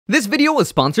This video was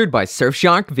sponsored by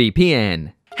Surfshark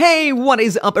VPN. Hey, what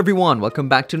is up everyone? Welcome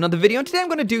back to another video, and today I'm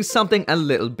going to do something a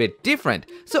little bit different.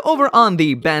 So over on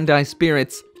the Bandai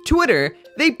Spirits Twitter,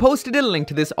 they posted a link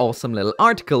to this awesome little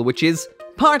article, which is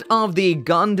part of the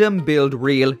Gundam Build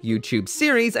Reel YouTube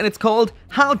series, and it's called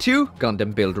How to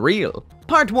Gundam Build Reel.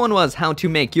 Part 1 was how to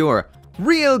make your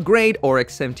real grade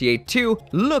Oryx 78-2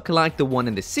 look like the one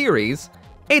in the series.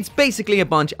 It's basically a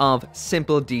bunch of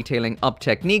simple detailing up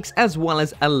techniques as well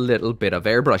as a little bit of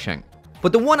airbrushing.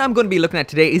 But the one I'm going to be looking at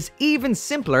today is even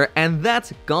simpler, and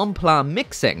that's gunpla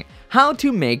mixing. How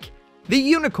to make the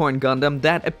Unicorn Gundam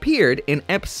that appeared in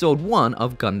episode 1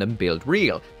 of Gundam Build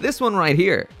Reel. This one right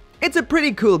here. It's a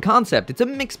pretty cool concept. It's a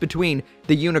mix between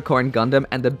the Unicorn Gundam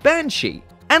and the Banshee.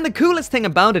 And the coolest thing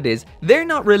about it is, they're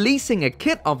not releasing a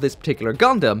kit of this particular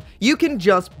Gundam. You can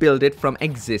just build it from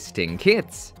existing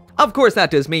kits. Of course, that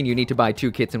does mean you need to buy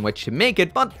 2 kits in which to make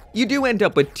it, but you do end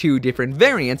up with 2 different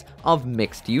variants of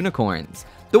mixed unicorns.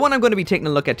 The one I'm going to be taking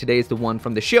a look at today is the one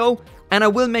from the show, and I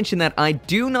will mention that I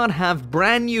do not have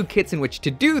brand new kits in which to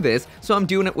do this, so I'm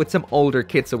doing it with some older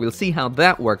kits, so we'll see how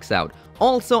that works out.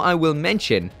 Also, I will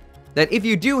mention that if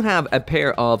you do have a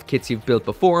pair of kits you've built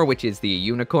before, which is the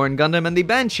Unicorn Gundam and the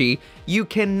Banshee, you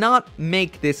cannot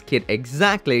make this kit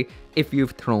exactly if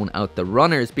you've thrown out the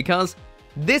runners, because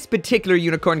this particular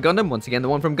Unicorn Gundam, once again the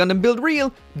one from Gundam Build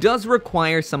Reel, does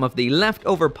require some of the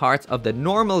leftover parts of the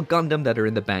normal Gundam that are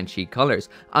in the Banshee colors.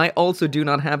 I also do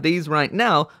not have these right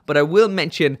now, but I will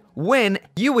mention when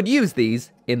you would use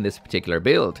these in this particular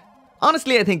build.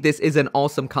 Honestly, I think this is an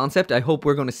awesome concept. I hope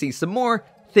we're going to see some more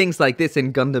things like this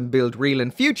in Gundam Build Reel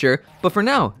in future, but for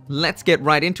now, let's get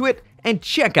right into it and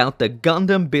check out the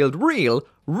Gundam Build Reel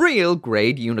Real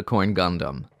Grade Unicorn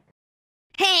Gundam.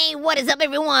 Hey, what is up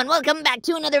everyone? Welcome back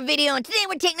to another video, and today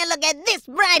we're taking a look at this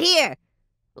right here.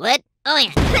 What? Oh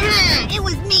yeah, it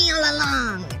was me all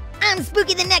along. I'm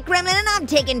Spooky the Neck Gremlin, and I'm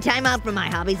taking time out from my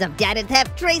hobbies of data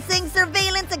theft, tracing,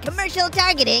 surveillance, and commercial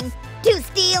targeting to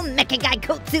steal Mecha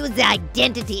Gaikotsu's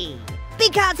identity.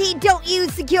 Because he don't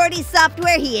use security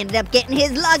software, he ended up getting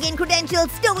his login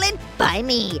credentials stolen by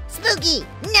me. Spooky,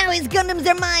 now his Gundams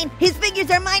are mine, his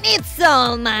figures are mine, it's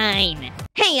all mine.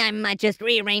 Hey, I might just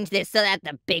rearrange this so that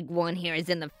the big one here is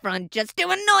in the front just to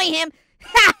annoy him.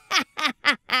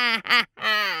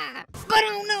 But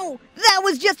oh no, that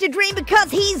was just a dream,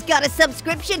 because he's got a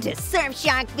subscription to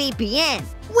Surfshark VPN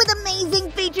with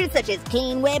amazing features such as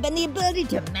Cane Web and the ability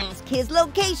to mask his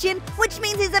location, which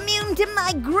means he's immune to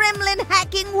my gremlin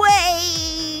hacking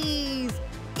ways.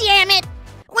 Damn it!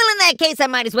 Well, in that case, I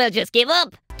might as well just give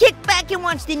up. Kick back and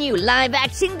watch the new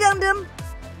live-action Gundam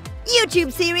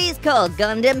YouTube series called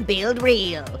Gundam Build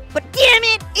Reel. But damn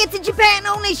it, it's a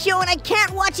Japan-only show and I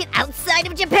can't watch it outside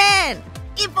of Japan.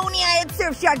 If only I had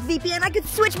Surfshark VPN, I could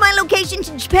switch my location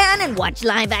to Japan and watch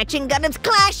live-action Gundams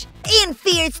clash in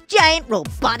fierce giant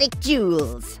robotic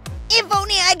duels. If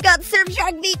only I'd got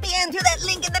Surfshark VPN through that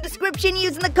link in the description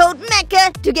using the code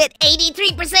MECHA to get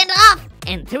 83% off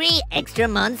and 3 extra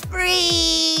months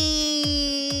free.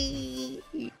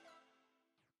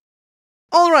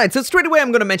 Alright, so straight away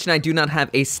I'm going to mention I do not have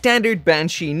a standard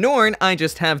Banshee Norn, I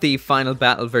just have the final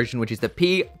battle version, which is the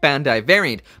P Bandai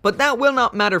variant. But that will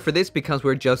not matter for this because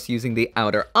we're just using the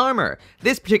outer armor.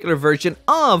 This particular version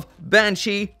of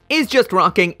Banshee is just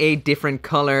rocking a different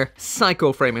color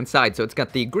psycho frame inside, so it's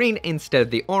got the green instead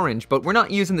of the orange, but we're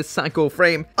not using the psycho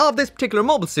frame of this particular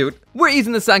mobile suit. We're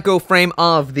using the psycho frame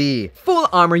of the full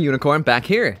armor unicorn back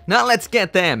here. Now let's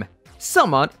get them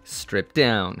somewhat stripped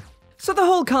down. So the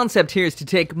whole concept here is to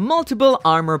take multiple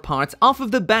armor parts off of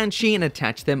the Banshee and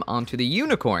attach them onto the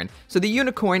unicorn. So the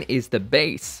unicorn is the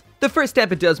base. The first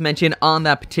step it does mention on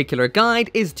that particular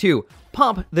guide is to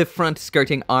pop the front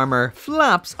skirting armor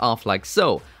flaps off like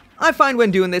so. I find when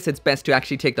doing this, it's best to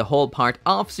actually take the whole part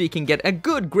off so you can get a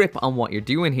good grip on what you're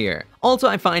doing here. Also,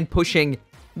 I find pushing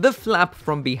the flap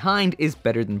from behind is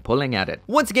better than pulling at it.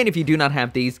 Once again, if you do not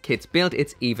have these kits built,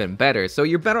 it's even better. So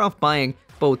you're better off buying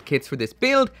both kits for this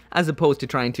build as opposed to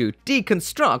trying to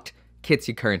deconstruct kits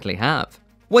you currently have.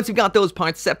 Once you've got those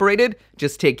parts separated,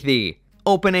 just take the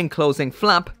opening closing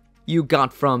flap you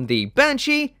got from the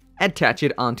Banshee, attach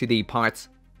it onto the parts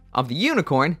of the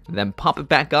unicorn, then pop it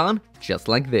back on just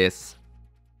like this.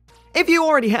 If you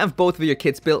already have both of your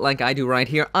kits built like I do right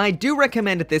here, I do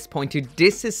recommend at this point to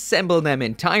disassemble them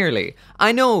entirely.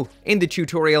 I know in the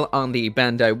tutorial on the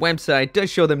Bandai website does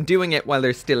show them doing it while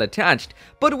they're still attached,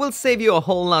 but it will save you a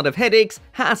whole lot of headaches,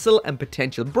 hassle, and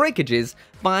potential breakages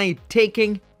by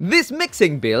taking this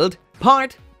mixing build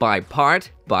part by part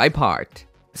by part.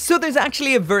 So there's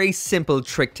actually a very simple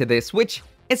trick to this, which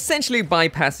essentially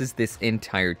bypasses this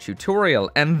entire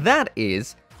tutorial, and that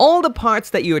is all the parts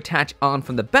that you attach on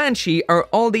from the Banshee are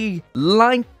all the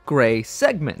light gray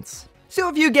segments. So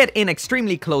if you get in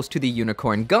extremely close to the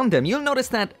Unicorn Gundam, you'll notice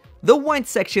that the white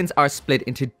sections are split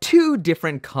into two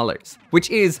different colors,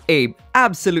 which is a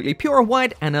absolutely pure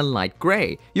white and a light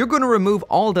gray. You're going to remove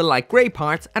all the light gray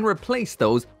parts and replace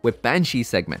those with Banshee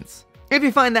segments. If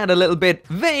you find that a little bit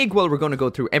vague, well, we're going to go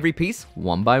through every piece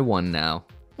one by one now.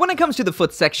 When it comes to the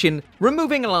foot section,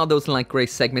 removing a lot of those light gray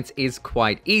segments is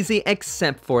quite easy,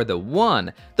 except for the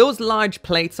one. Those large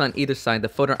plates on either side of the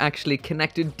foot are actually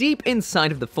connected deep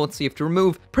inside of the foot, so you have to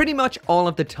remove pretty much all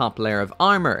of the top layer of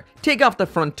armor. Take off the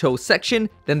front toe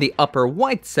section, then the upper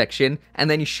white section, and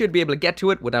then you should be able to get to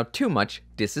it without too much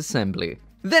disassembly.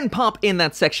 Then pop in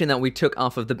that section that we took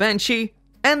off of the Banshee,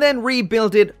 and then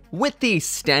rebuild it with the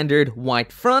standard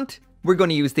white front. We're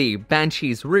going to use the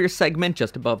Banshee's rear segment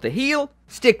just above the heel,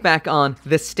 stick back on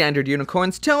the standard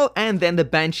Unicorn's toe, and then the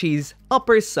Banshee's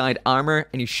upper side armor,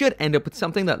 and you should end up with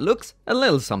something that looks a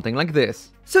little something like this.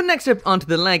 So next up onto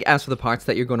the leg, as for the parts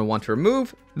that you're going to want to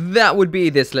remove, that would be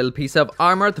this little piece of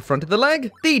armor at the front of the leg,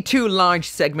 the two large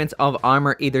segments of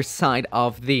armor either side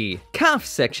of the calf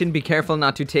section. Be careful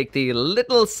not to take the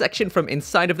little section from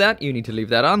inside of that, you need to leave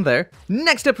that on there.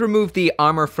 Next up, remove the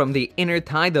armor from the inner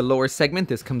thigh, the lower segment,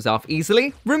 this comes off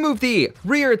easily. Remove the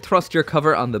rear thruster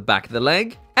cover on the back of the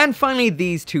leg, and finally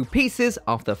these two pieces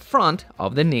off the front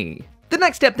of the knee. The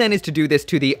next step then is to do this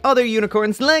to the other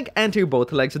Unicorn's leg and to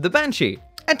both legs of the Banshee.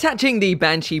 Attaching the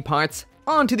Banshee parts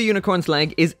onto the Unicorn's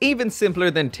leg is even simpler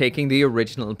than taking the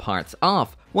original parts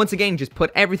off. Once again, just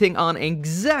put everything on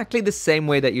exactly the same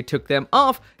way that you took them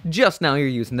off, just now you're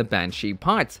using the Banshee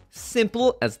parts.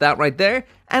 Simple as that right there,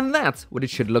 and that's what it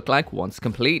should look like once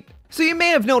complete. So you may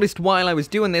have noticed while I was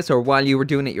doing this, or while you were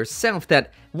doing it yourself,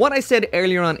 that what I said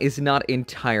earlier on is not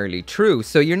entirely true.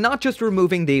 So you're not just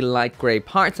removing the light gray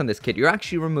parts on this kit, you're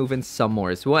actually removing some more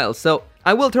as well. So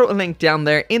I will throw a link down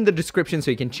there in the description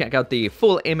so you can check out the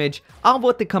full image of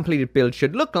what the completed build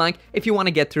should look like if you want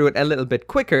to get through it a little bit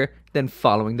quicker than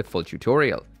following the full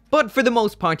tutorial. But for the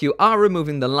most part, you are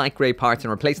removing the light gray parts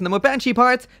and replacing them with Banshee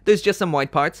parts. There's just some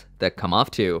white parts that come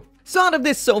off too. So out of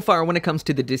this so far, when it comes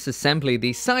to the disassembly,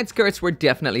 the side skirts were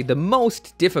definitely the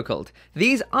most difficult.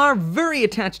 These are very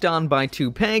attached on by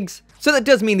two pegs, so that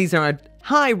does mean these are at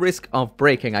high risk of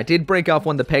breaking. I did break off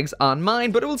one of the pegs on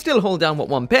mine, but it will still hold down with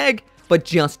one peg, but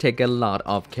just take a lot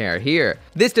of care here.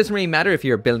 This doesn't really matter if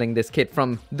you're building this kit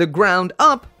from the ground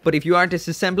up, but if you are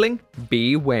disassembling,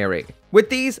 be wary. With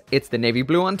these, it's the navy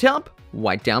blue on top,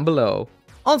 white down below.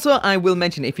 Also, I will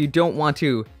mention if you don't want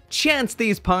to chance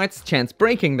these parts, chance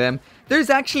breaking them, there's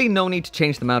actually no need to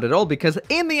change them out at all because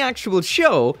in the actual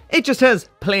show, it just has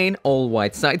plain all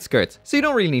white side skirts, so you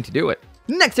don't really need to do it.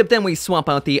 Next up then we swap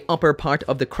out the upper part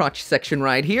of the crotch section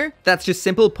right here. That's just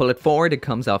simple, pull it forward, it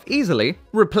comes off easily.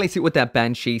 Replace it with that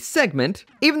Banshee segment.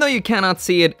 Even though you cannot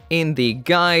see it in the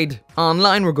guide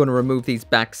online, we're going to remove these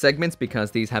back segments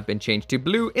because these have been changed to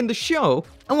blue in the show.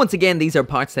 And once again, these are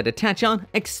parts that attach on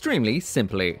extremely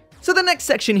simply. So the next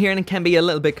section here, and it can be a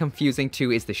little bit confusing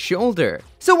too, is the shoulder.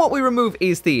 So what we remove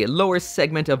is the lower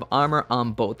segment of armor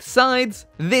on both sides.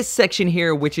 This section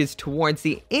here, which is towards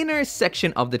the inner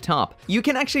section of the top. You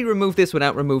can actually remove this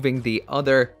without removing the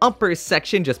other upper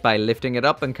section just by lifting it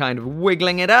up and kind of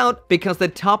wiggling it out, because the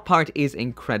top part is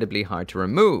incredibly hard to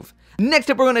remove. Next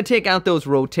up, we're going to take out those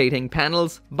rotating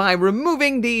panels by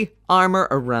removing the armor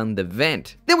around the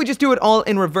vent. Then we just do it all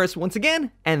in reverse once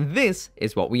again, and this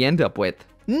is what we end up with.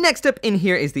 Next up in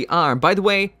here is the arm. By the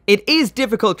way, it is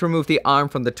difficult to remove the arm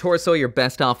from the torso. You're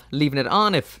best off leaving it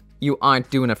on if you aren't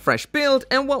doing a fresh build.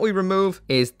 And what we remove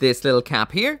is this little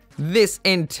cap here, this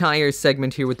entire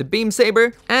segment here with the beam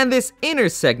saber, and this inner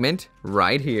segment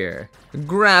right here.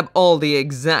 Grab all the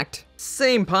exact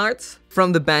same parts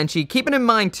from the Banshee, keeping in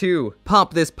mind to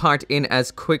pop this part in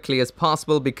as quickly as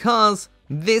possible because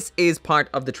this is part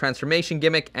of the transformation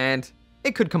gimmick and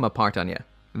it could come apart on you.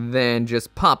 Then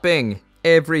just popping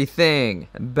everything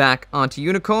back onto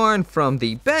Unicorn from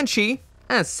the Banshee,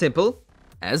 as simple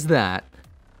as that.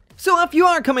 So if you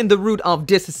are coming the route of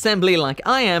disassembly like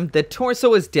I am, the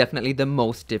torso is definitely the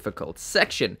most difficult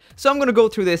section. So I'm going to go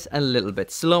through this a little bit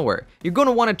slower. You're going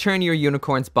to want to turn your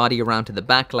Unicorn's body around to the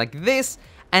back like this,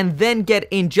 and then get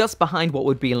in just behind what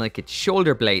would be like its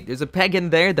shoulder blade. There's a peg in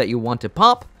there that you want to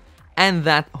pop, and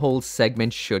that whole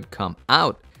segment should come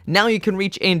out. Now you can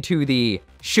reach into the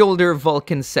shoulder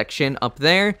Vulcan section up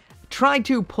there. Try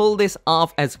to pull this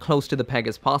off as close to the peg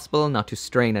as possible, not to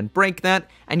strain and break that,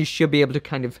 and you should be able to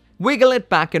kind of wiggle it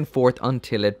back and forth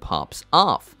until it pops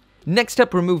off. Next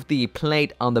up, remove the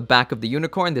plate on the back of the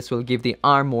unicorn. This will give the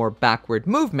arm more backward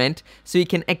movement, so you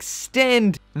can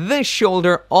extend the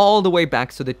shoulder all the way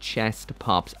back so the chest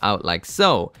pops out like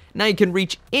so. Now you can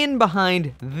reach in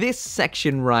behind this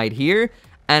section right here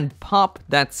and pop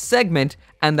that segment,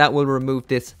 and that will remove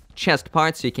this chest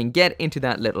part so you can get into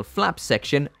that little flap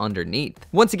section underneath.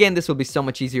 Once again, this will be so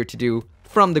much easier to do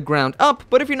from the ground up,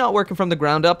 but if you're not working from the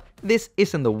ground up, this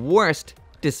isn't the worst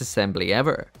disassembly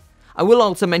ever. I will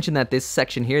also mention that this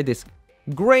section here, this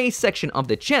gray section of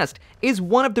the chest, is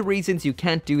one of the reasons you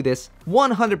can't do this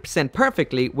 100%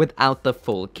 perfectly without the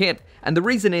full kit. And the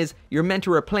reason is you're meant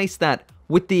to replace that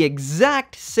with the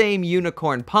exact same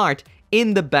unicorn part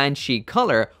in the Banshee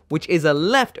color, which is a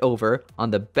leftover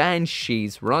on the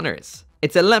Banshee's runners.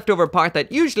 It's a leftover part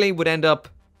that usually would end up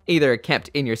either kept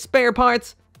in your spare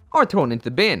parts or thrown into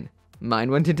the bin.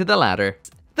 Mine went into the latter.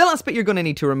 The last bit you're going to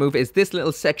need to remove is this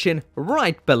little section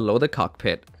right below the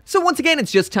cockpit. So once again,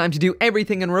 it's just time to do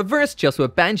everything in reverse, just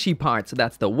with Banshee parts. So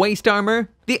that's the waist armor.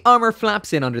 The armor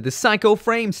flaps in under the psycho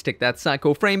frame. Stick that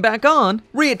psycho frame back on.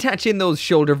 Reattach in those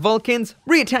shoulder Vulcans.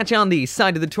 Reattach on the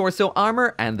side of the torso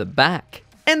armor and the back.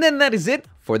 And then that is it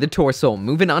for the torso.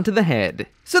 Moving on to the head.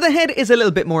 So the head is a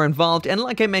little bit more involved, and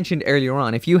like I mentioned earlier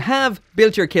on, if you have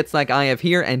built your kits like I have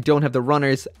here and don't have the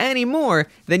runners anymore,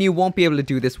 then you won't be able to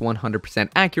do this 100%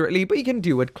 accurately, but you can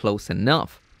do it close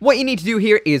enough. What you need to do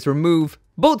here is remove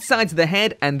both sides of the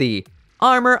head and the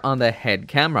armor on the head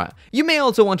camera. You may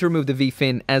also want to remove the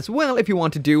V-fin as well if you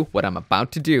want to do what I'm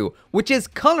about to do, which is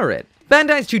color it.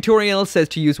 Bandai's tutorial says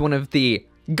to use one of the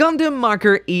Gundam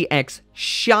Marker EX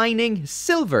Shining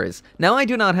Silvers. Now I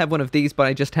do not have one of these, but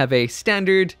I just have a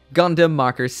standard Gundam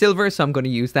Marker Silver, so I'm going to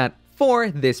use that for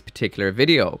this particular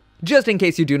video. Just in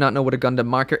case you do not know what a Gundam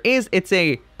Marker is, it's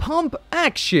a pump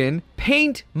action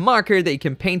paint marker that you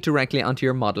can paint directly onto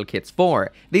your model kits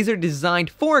for. These are designed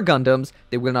for Gundams,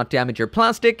 they will not damage your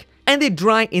plastic, and they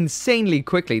dry insanely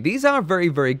quickly. These are very,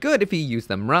 very good if you use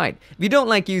them right. If you don't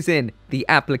like using the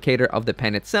applicator of the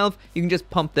pen itself, you can just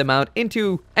pump them out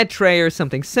into a tray or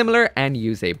something similar and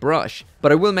use a brush.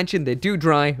 But I will mention they do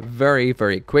dry very,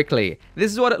 very quickly.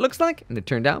 This is what it looks like, and it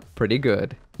turned out pretty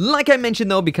good. Like I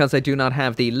mentioned though, because I do not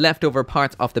have the leftover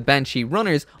parts of the Banshee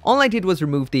runners, all I did was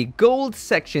remove the gold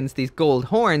sections, these gold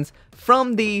horns,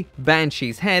 from the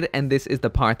Banshee's head, and this is the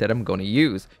part that I'm going to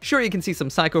use. Sure, you can see some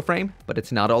psycho frame, but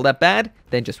it's not all that bad.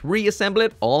 Then just reassemble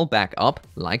it all back up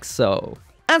like so.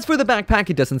 As for the backpack,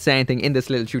 it doesn't say anything in this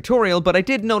little tutorial, but I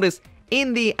did notice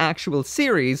in the actual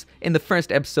series, in the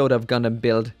first episode of Gundam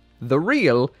Build The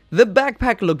Real, the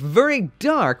backpack looked very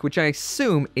dark, which I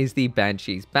assume is the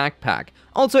Banshee's backpack.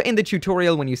 Also in the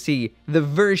tutorial, when you see the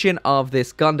version of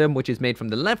this Gundam, which is made from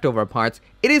the leftover parts,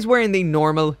 it is wearing the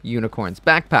normal unicorn's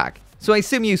backpack. So I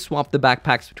assume you swap the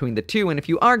backpacks between the two, and if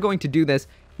you are going to do this,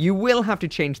 you will have to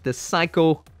change the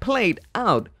psycho plate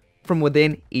out from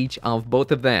within each of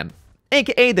both of them,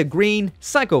 aka the green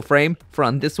psycho frame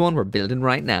from this one we're building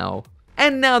right now.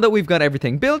 And now that we've got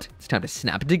everything built, it's time to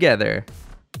snap it together.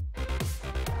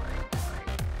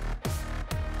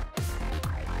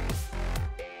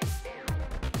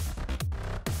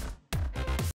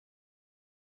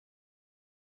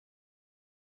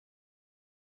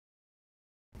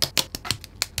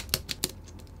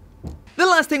 The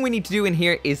last thing we need to do in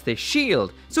here is the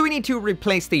shield. So we need to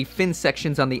replace the fin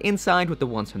sections on the inside with the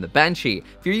ones from the Banshee.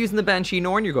 If you're using the Banshee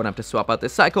Norn, you're going to have to swap out the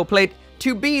psycho plate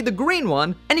to be the green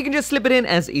one, and you can just slip it in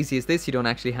as easy as this. You don't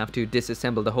actually have to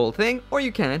disassemble the whole thing, or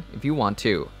you can if you want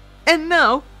to. And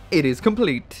now, it is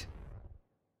complete.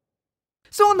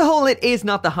 So on the whole, it is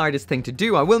not the hardest thing to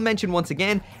do. I will mention once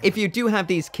again, if you do have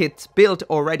these kits built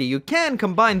already, you can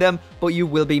combine them, but you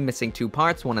will be missing two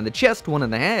parts, one on the chest, one on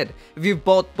the head. If you've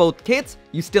bought both kits,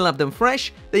 you still have them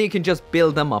fresh, then you can just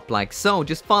build them up like so.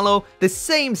 Just follow the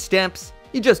same steps,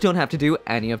 you just don't have to do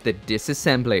any of the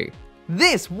disassembly.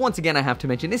 This, once again I have to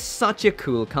mention, is such a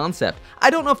cool concept. I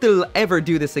don't know if they'll ever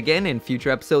do this again in future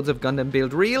episodes of Gundam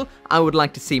Build Real. I would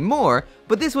like to see more,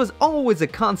 but this was always a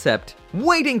concept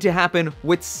waiting to happen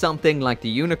with something like the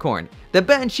unicorn. The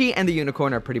Banshee and the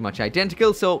unicorn are pretty much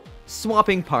identical, so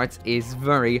swapping parts is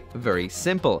very, very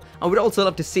simple. I would also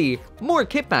love to see more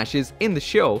kit bashes in the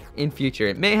show in future.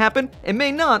 It may happen, it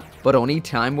may not, but only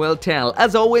time will tell.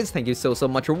 As always, thank you so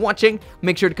much for watching.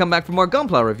 Make sure to come back for more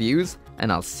Gunpla reviews,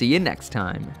 and I'll see you next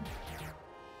time.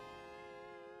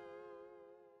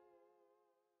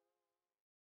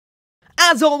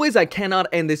 As always, I cannot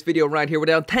end this video right here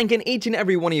without thanking each and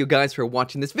every one of you guys for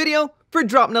watching this video, for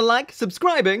dropping a like,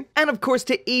 subscribing, and of course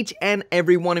to each and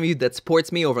every one of you that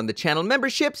supports me over on the channel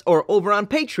memberships or over on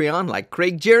Patreon, like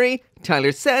Craig Jerry,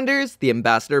 Tyler Sanders, the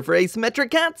Ambassador for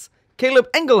Asymmetric Cats,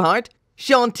 Caleb Engelhart,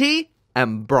 Sean T,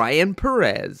 and Brian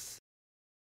Perez.